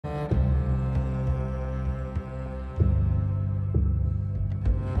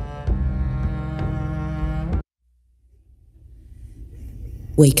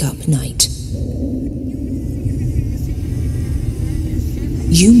Wake up, knight.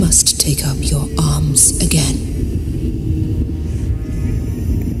 You must take up your arms again.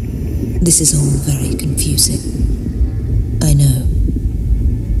 This is all very confusing. I know.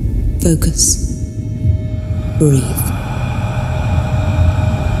 Focus. Breathe.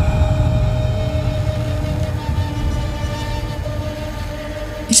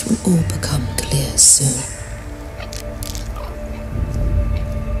 It will all become clear soon.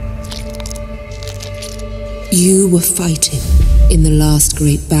 You were fighting in the last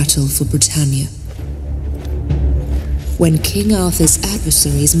great battle for Britannia, when King Arthur's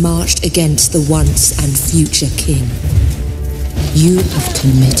adversaries marched against the once and future king. You have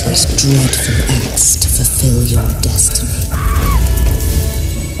committed dreadful acts to fulfill your destiny.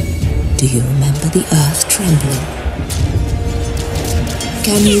 Do you remember the earth trembling?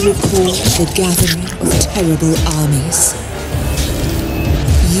 Can you recall the gathering of terrible armies?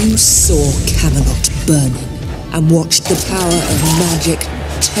 You saw Camelot burning and watched the power of magic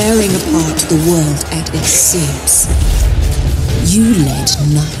tearing apart the world at its seams. You led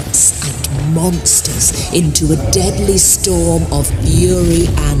knights and monsters into a deadly storm of fury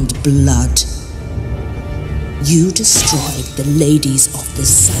and blood. You destroyed the ladies of the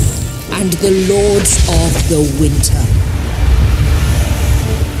sun and the lords of the winter.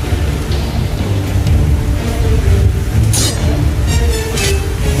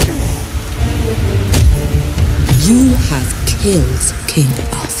 You have killed King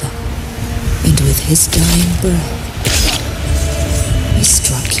Arthur, and with his dying breath, he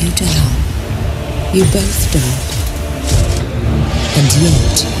struck you down. You both died, and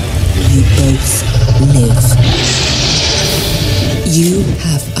yet you both live. You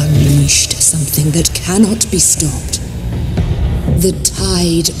have unleashed something that cannot be stopped. The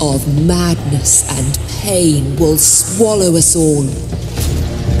tide of madness and pain will swallow us all.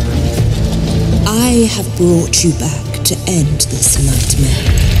 I have brought you back to end this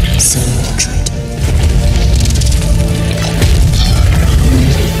nightmare, Sir Mordred.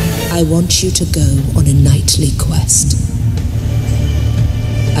 I want you to go on a knightly quest.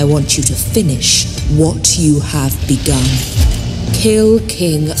 I want you to finish what you have begun. Kill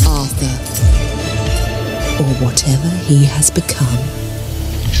King Arthur, or whatever he has become,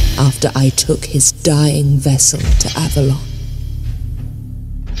 after I took his dying vessel to Avalon.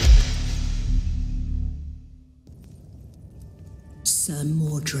 Sir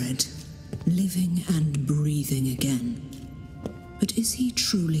Mordred, living and breathing again. But is he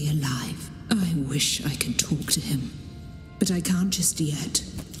truly alive? I wish I could talk to him, but I can't just yet.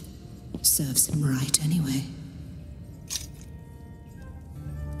 Serves him right anyway.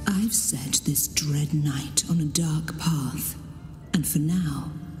 I've set this dread knight on a dark path, and for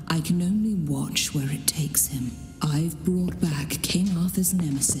now, I can only watch where it takes him. I've brought back King Arthur's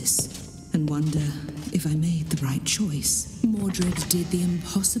nemesis, and wonder if I made the right choice. Mordred did the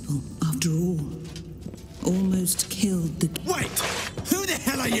impossible, after all. Almost killed the... Wait! Who the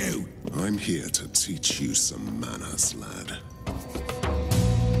hell are you? I'm here to teach you some manners, lad.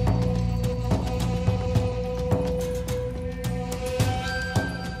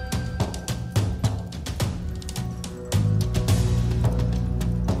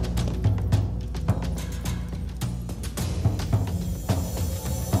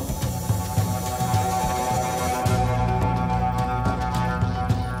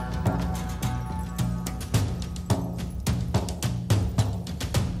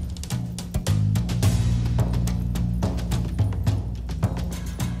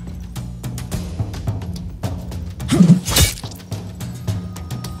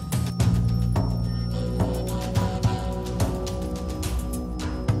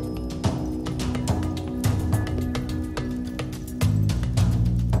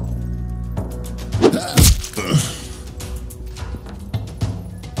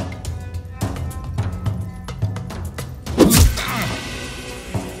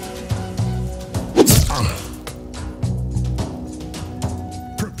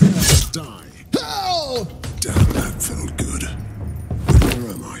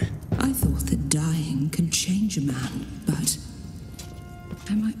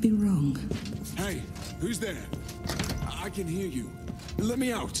 I can hear you. Let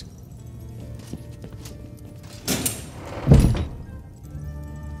me out.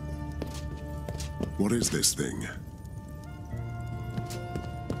 What is this thing?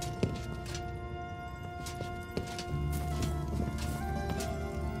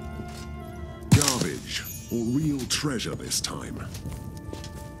 Garbage, or real treasure this time?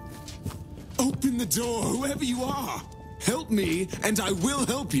 Open the door, whoever you are! Help me, and I will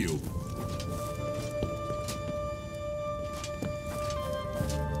help you!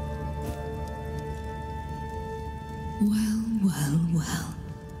 well.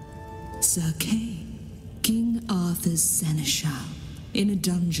 Sir Kay, King Arthur's seneschal, in a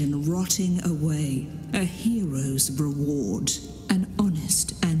dungeon rotting away, a hero's reward. An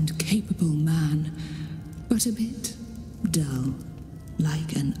honest and capable man, but a bit dull,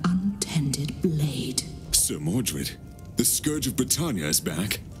 like an untended blade. Sir Mordred, the Scourge of Britannia is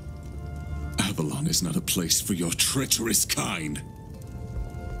back. Avalon is not a place for your treacherous kind.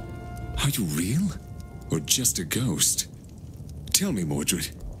 Are you real? Or just a ghost? Tell me, Mordred,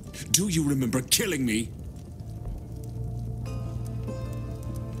 do you remember killing me?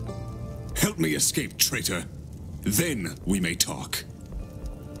 Help me escape, traitor. Then we may talk.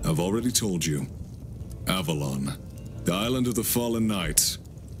 I've already told you. Avalon, the island of the fallen knights.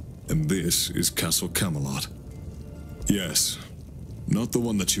 And this is Castle Camelot. Yes, not the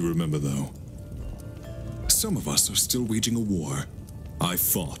one that you remember, though. Some of us are still waging a war. I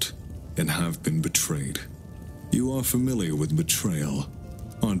fought and have been betrayed. You are familiar with betrayal,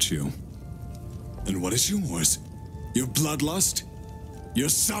 aren't you? And what is yours? Your bloodlust? Your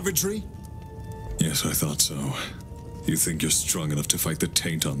savagery? Yes, I thought so. You think you're strong enough to fight the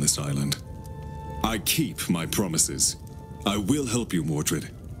taint on this island? I keep my promises. I will help you,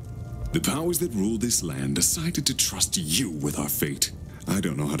 Mordred. The powers that rule this land decided to trust you with our fate. I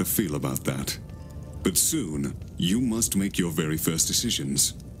don't know how to feel about that. But soon, you must make your very first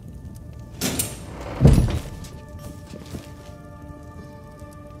decisions.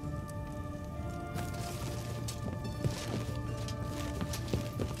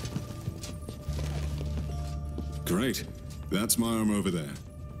 Great. That's my arm over there.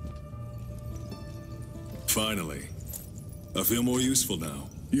 Finally. I feel more useful now.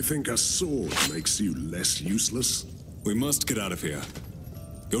 You think a sword makes you less useless? We must get out of here.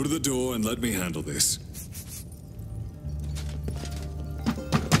 Go to the door and let me handle this.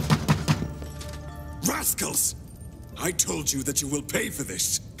 Rascals! I told you that you will pay for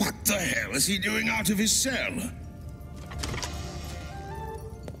this. What the hell is he doing out of his cell?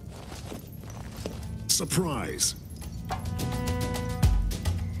 Surprise!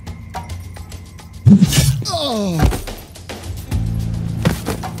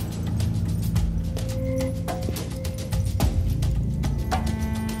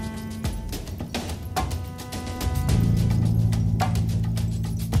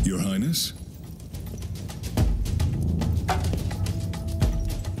 Your Highness?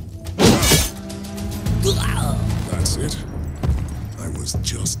 That's it. I was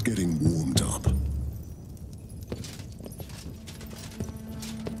just getting warmed up.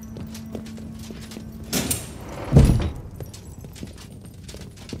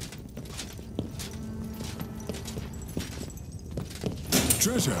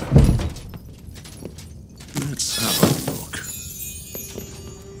 Treasure! Let's have a look.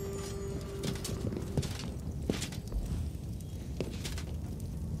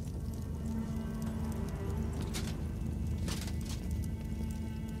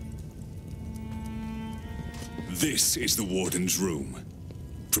 This is the Warden's room.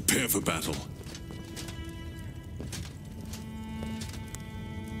 Prepare for battle.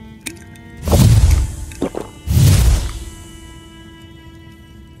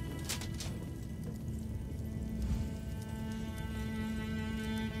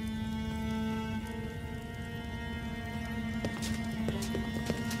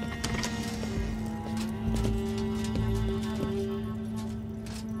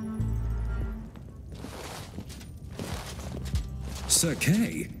 Sir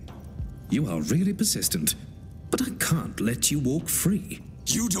Kay, you are really persistent, but I can't let you walk free.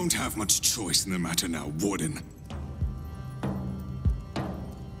 You don't have much choice in the matter now, Warden.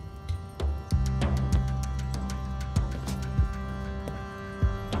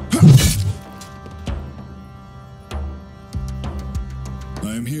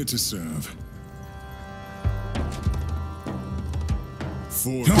 I am here to serve.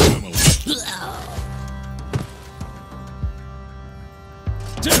 For Camelot.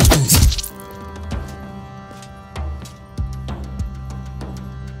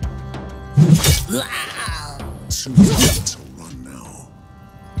 Too late to run now.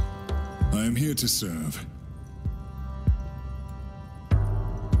 I am here to serve.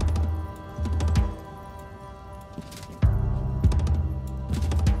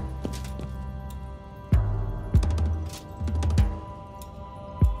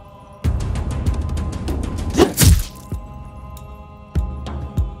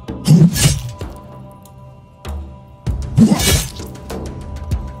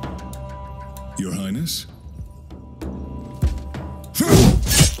 Your Highness?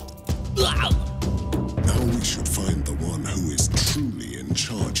 Now we should find the one who is truly in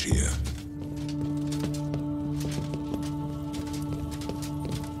charge here.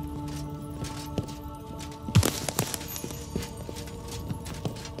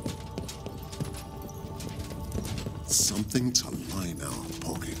 Something to line our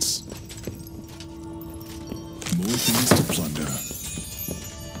pockets. More things to plunder.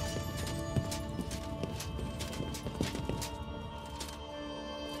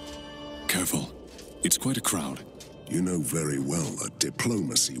 Careful. It's quite a crowd. You know very well that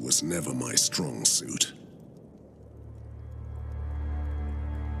diplomacy was never my strong suit.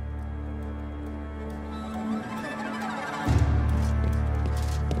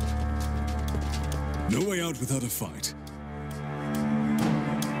 No way out without a fight.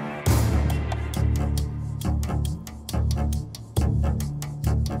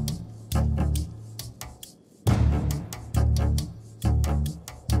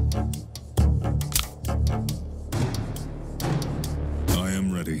 I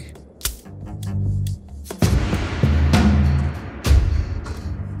am ready.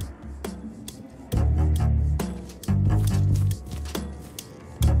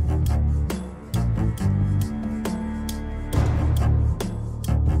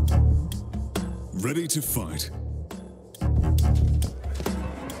 Ready to fight.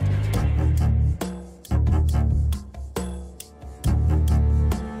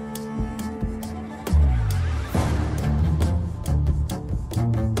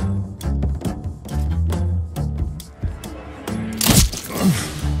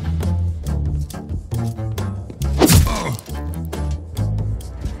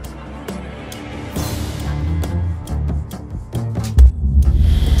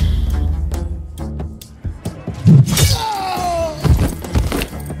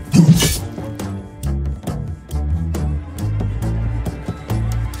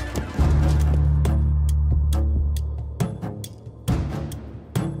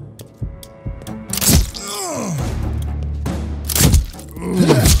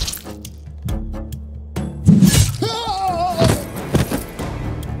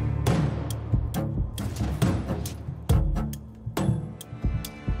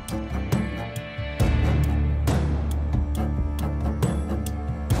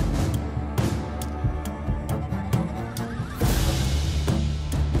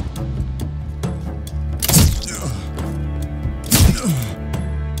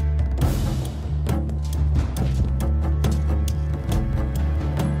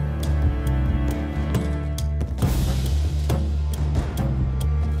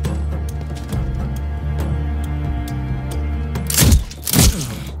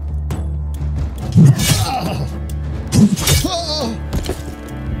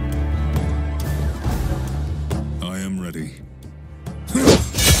 I am ready.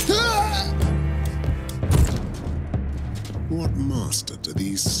 What master do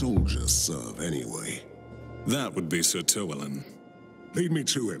these soldiers serve anyway? That would be Sir Tywelin. Lead me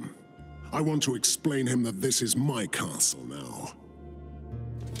to him. I want to explain him that this is my castle now.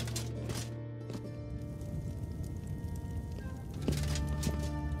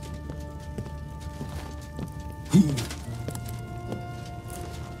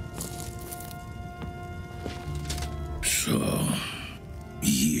 So,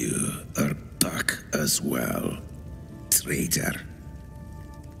 you are back as well, traitor.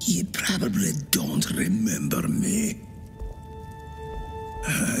 You probably don't remember me.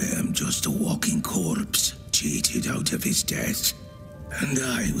 I am just a walking corpse, cheated out of his death, and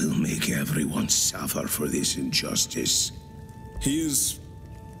I will make everyone suffer for this injustice. He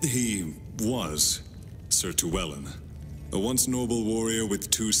was Sir Tywelin, a once noble warrior with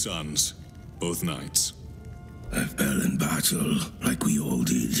 2 sons, both knights. I fell in battle, like we all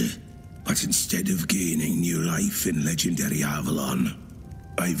did, but instead of gaining new life in legendary Avalon,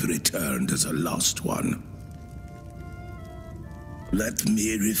 I've returned as a lost one. Let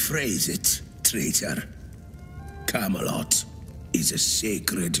me rephrase it, traitor. Camelot is a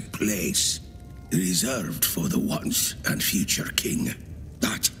sacred place, reserved for the once and future king.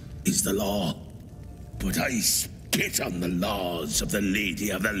 That is the law. But I spit on the laws of the Lady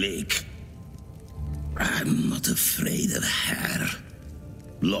of the Lake. I'm not afraid of her.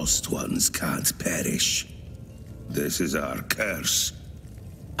 Lost ones can't perish. This is our curse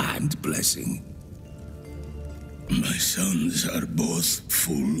and blessing. My sons are both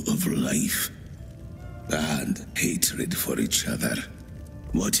full of life and hatred for each other.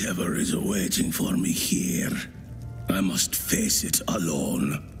 Whatever is awaiting for me here, I must face it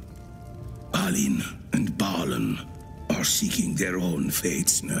alone. Balin and Balin are seeking their own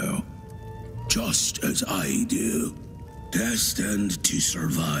fates now, just as I do, destined to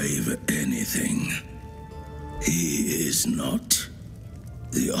survive anything. He is not.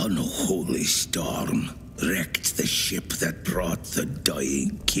 The unholy storm wrecked the ship that brought the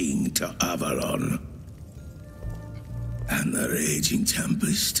dying king to Avalon. And the raging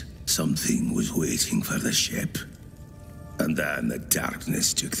tempest, something was waiting for the ship. And then the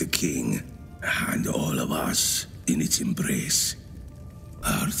darkness took the king, and all of us in its embrace.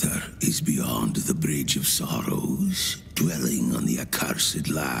 Arthur is beyond the Bridge of Sorrows, dwelling on the accursed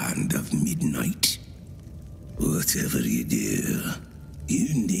land of midnight. Whatever you do,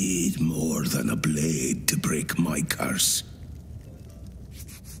 you need more than a blade to break my curse.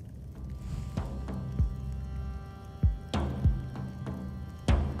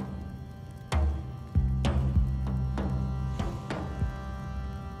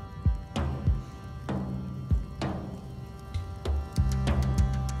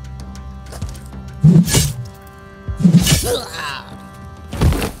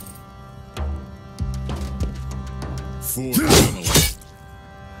 For Camelot.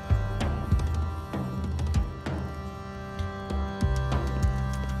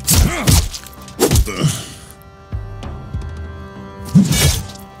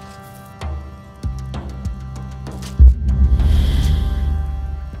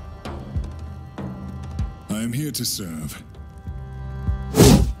 I am here to serve.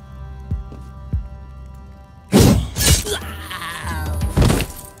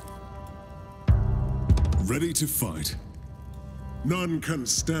 Ready to fight. None can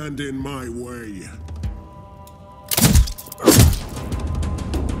stand in my way.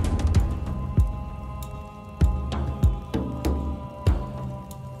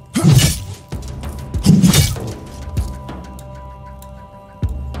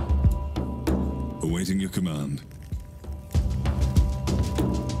 Awaiting your command.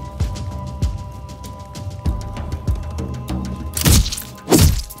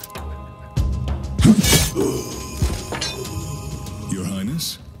 Your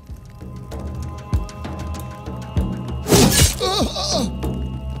Highness?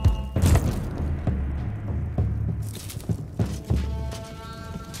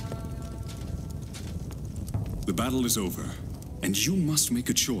 The battle is over, and you must make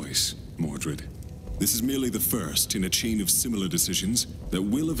a choice, Mordred. This is merely the first in a chain of similar decisions that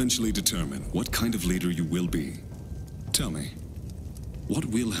will eventually determine what kind of leader you will be. Tell me, what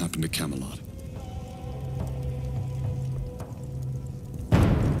will happen to Camelot?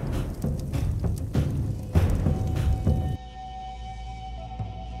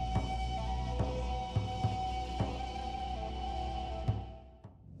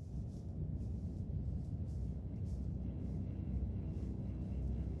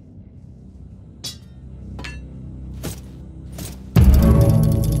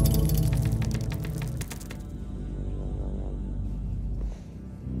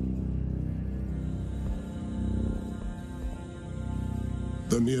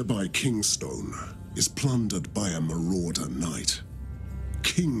 The nearby Kingstone is plundered by a marauder knight.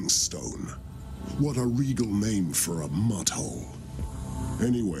 Kingstone? What a regal name for a mudhole.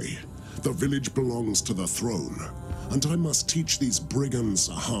 Anyway, the village belongs to the throne, and I must teach these brigands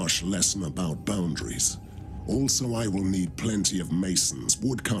a harsh lesson about boundaries. Also, I will need plenty of masons,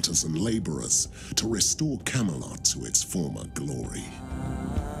 woodcutters, and laborers to restore Camelot to its former glory.